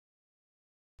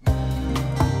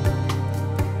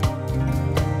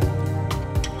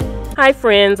Hi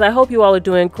friends, I hope you all are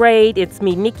doing great. It's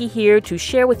me, Nikki, here to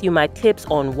share with you my tips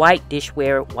on white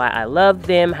dishware, why I love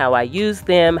them, how I use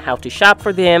them, how to shop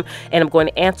for them, and I'm going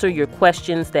to answer your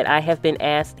questions that I have been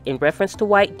asked in reference to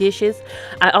white dishes.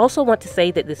 I also want to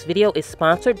say that this video is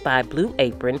sponsored by Blue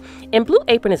Apron, and Blue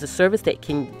Apron is a service that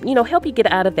can, help you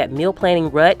get out of that meal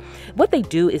planning rut. What they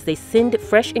do is they send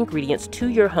fresh ingredients to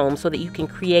your home so that you can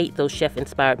create those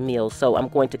chef-inspired meals. So I'm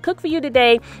going to cook for you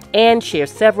today and share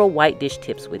several white dish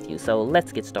tips with you. So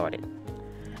let's get started.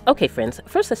 Okay friends,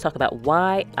 first let's talk about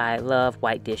why I love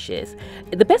white dishes.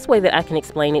 The best way that I can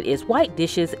explain it is white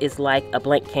dishes is like a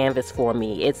blank canvas for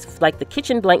me. It's like the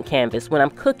kitchen blank canvas. When I'm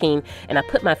cooking and I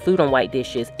put my food on white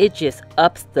dishes, it just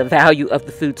ups the value of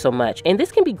the food so much. And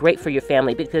this can be great for your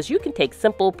family because you can take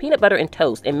simple peanut butter and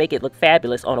toast and make it look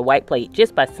fabulous on a white plate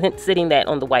just by sitting that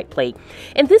on the white plate.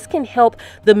 And this can help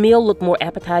the meal look more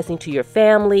appetizing to your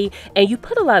family. And you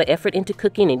put a lot of effort into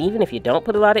cooking, and even if you don't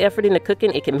put a lot of effort into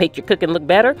cooking, it can make your cooking look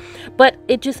better. But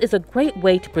it just is a great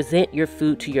way to present your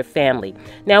food to your family.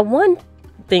 Now, one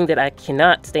thing that I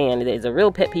cannot stand, that is a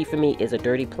real pet peeve for me, is a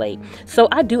dirty plate. So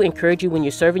I do encourage you when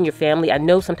you're serving your family, I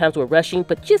know sometimes we're rushing,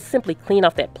 but just simply clean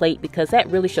off that plate because that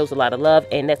really shows a lot of love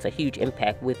and that's a huge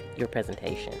impact with your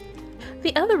presentation.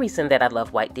 The other reason that I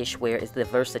love white dishware is the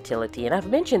versatility, and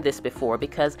I've mentioned this before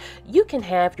because you can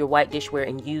have your white dishware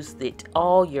and use it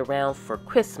all year round for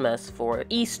Christmas, for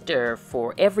Easter,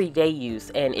 for everyday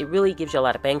use, and it really gives you a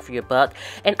lot of bang for your buck.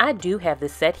 And I do have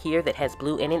this set here that has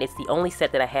blue in it. It's the only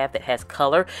set that I have that has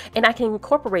color, and I can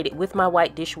incorporate it with my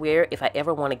white dishware if I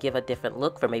ever want to give a different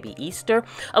look for maybe Easter.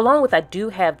 Along with, I do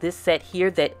have this set here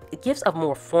that gives a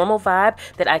more formal vibe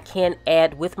that I can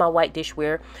add with my white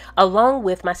dishware, along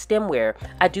with my stemware.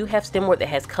 I do have stemware that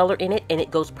has color in it, and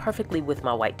it goes perfectly with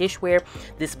my white dishware.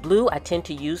 This blue I tend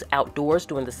to use outdoors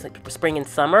during the spring and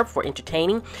summer for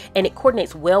entertaining, and it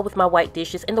coordinates well with my white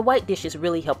dishes, and the white dishes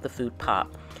really help the food pop.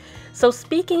 So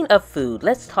speaking of food,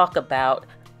 let's talk about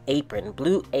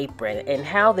Blue Apron, and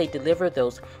how they deliver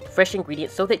those fresh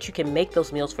ingredients so that you can make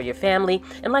those meals for your family.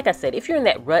 And like I said, if you're in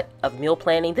that rut of meal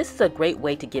planning, this is a great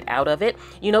way to get out of it.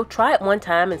 Try it one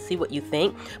time and see what you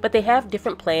think. But they have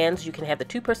different plans. You can have the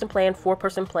 2-person plan,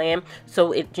 4-person plan,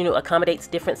 so it accommodates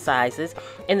different sizes.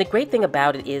 And the great thing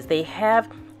about it is they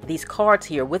have these cards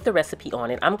here with the recipe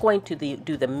on it. I'm going to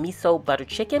do the miso butter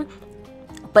chicken.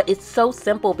 But it's so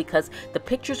simple because the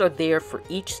pictures are there for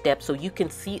each step, so you can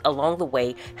see along the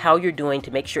way how you're doing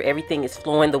to make sure everything is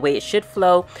flowing the way it should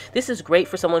flow. This is great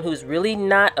for someone who's really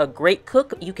not a great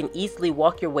cook. You can easily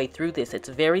walk your way through this. It's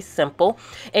very simple.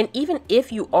 And even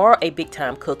if you are a big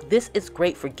time cook, this is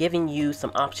great for giving you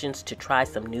some options to try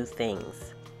some new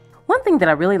things. One thing that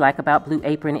I really like about Blue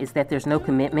Apron is that there's no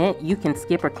commitment. You can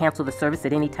skip or cancel the service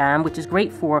at any time, which is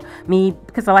great for me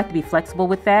because I like to be flexible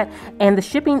with that. And the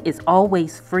shipping is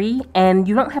always free, and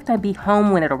you don't have to be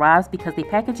home when it arrives because they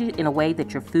package it in a way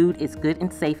that your food is good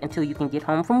and safe until you can get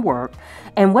home from work.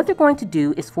 And what they're going to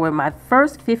do is, for my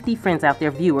first 50 friends out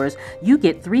there, viewers, you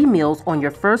get 3 meals on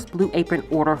your first Blue Apron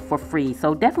order for free.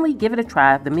 So definitely give it a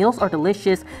try. The meals are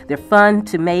delicious, they're fun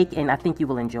to make, and I think you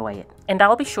will enjoy it. And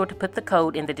I'll be sure to put the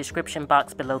code in the description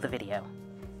box below the video.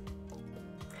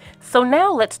 So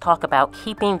now let's talk about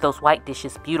keeping those white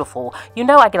dishes beautiful.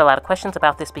 I get a lot of questions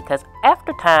about this because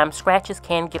after time, scratches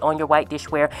can get on your white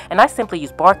dishware, and I simply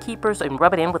use bar keepers and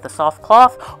rub it in with a soft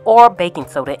cloth or baking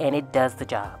soda, and it does the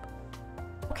job.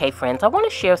 Okay friends, I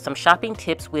want to share some shopping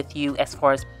tips with you as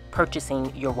far as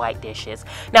purchasing your white dishes.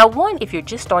 Now, one, if you're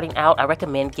just starting out, I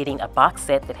recommend getting a box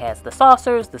set that has the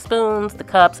saucers, the spoons, the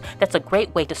cups. That's a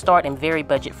great way to start and very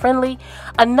budget friendly.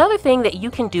 Another thing that you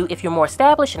can do if you're more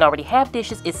established and already have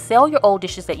dishes is sell your old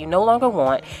dishes that you no longer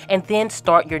want and then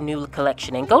start your new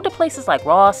collection. And go to places like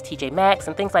Ross, TJ Maxx,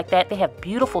 and things like that. They have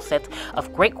beautiful sets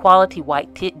of great quality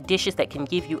white dishes that can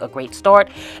give you a great start.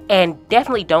 And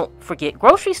definitely don't forget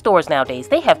grocery stores nowadays.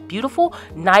 They have beautiful,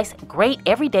 nice, great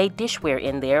everyday dishware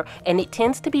in there, and it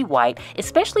tends to be white,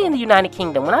 especially in the United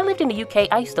Kingdom. When I lived in the UK,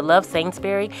 I used to love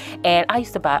Sainsbury, and I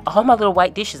used to buy all my little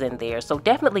white dishes in there, so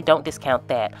definitely don't discount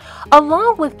that.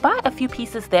 Along with, buy a few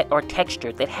pieces that are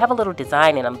textured, that have a little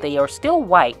design in them. They are still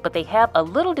white, but they have a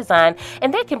little design,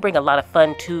 and that can bring a lot of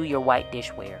fun to your white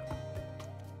dishware.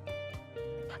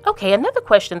 Okay, another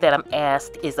question that I'm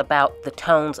asked is about the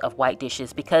tones of white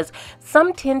dishes, because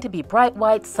some tend to be bright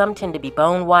white, some tend to be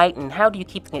bone white, and how do you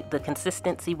keep the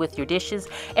consistency with your dishes?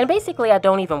 And basically, I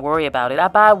don't even worry about it. I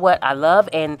buy what I love,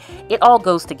 and it all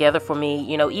goes together for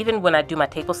me. Even when I do my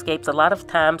tablescapes, a lot of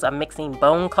times I'm mixing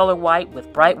bone color white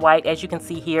with bright white. As you can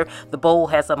see here, the bowl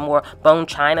has a more bone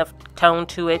china tone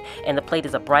to it, and the plate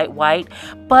is a bright white.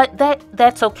 But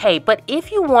that's okay. But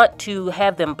if you want to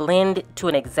have them blend to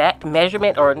an exact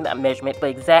measurement or or not measurement, but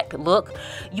exact look,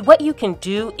 what you can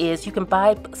do is you can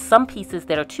buy some pieces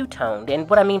that are two-toned. And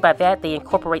what I mean by that, they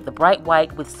incorporate the bright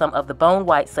white with some of the bone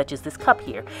white, such as this cup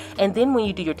here. And then when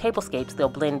you do your tablescapes, they'll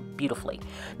blend beautifully.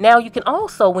 Now you can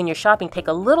also, when you're shopping, take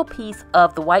a little piece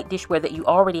of the white dishware that you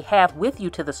already have with you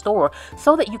to the store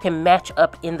so that you can match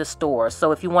up in the store.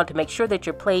 So if you want to make sure that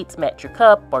your plates match your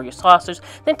cup or your saucers,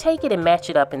 then take it and match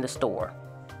it up in the store.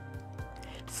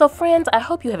 So friends, I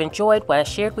hope you have enjoyed what I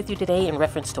shared with you today in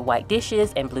reference to white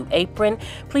dishes and Blue Apron.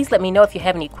 Please let me know if you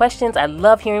have any questions. I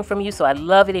love hearing from you, so I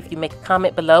love it if you make a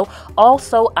comment below.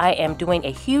 Also, I am doing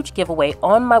a huge giveaway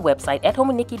on my website,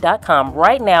 AtHomeWithNikki.com,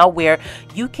 right now, where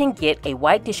you can get a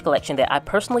white dish collection that I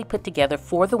personally put together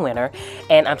for the winter.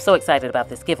 And I'm so excited about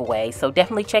this giveaway, so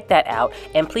definitely check that out.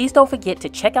 And please don't forget to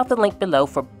check out the link below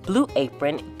for Blue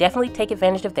Apron. Definitely take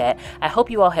advantage of that. I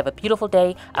hope you all have a beautiful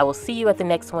day. I will see you at the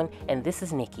next one, and this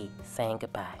is Nikki saying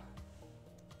goodbye.